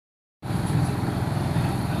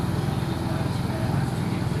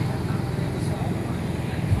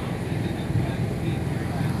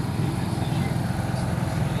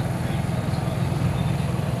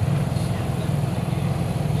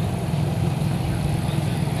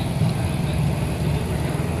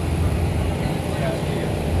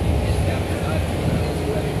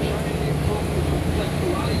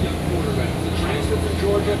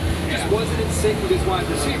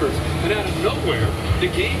The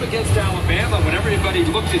game against Alabama, when everybody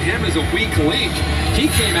looked at him as a weak link, he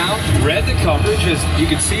came out, read the coverage, as you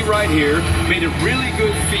can see right here, made a really good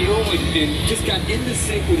feel, and just got into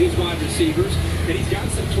sync with his wide receivers. And he's got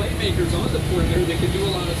some playmakers on the perimeter that can do a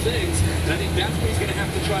lot of things. And I think that's what he's going to have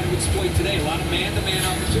to try to exploit today. A lot of man-to-man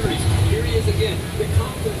opportunities. Here he is again. The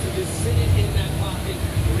confidence of just sitting in that pocket,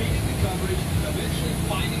 reading the coverage, eventually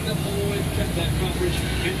finding the hole in that coverage,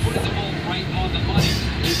 and putting the ball right on the money.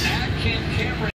 Is that Cam Cameron?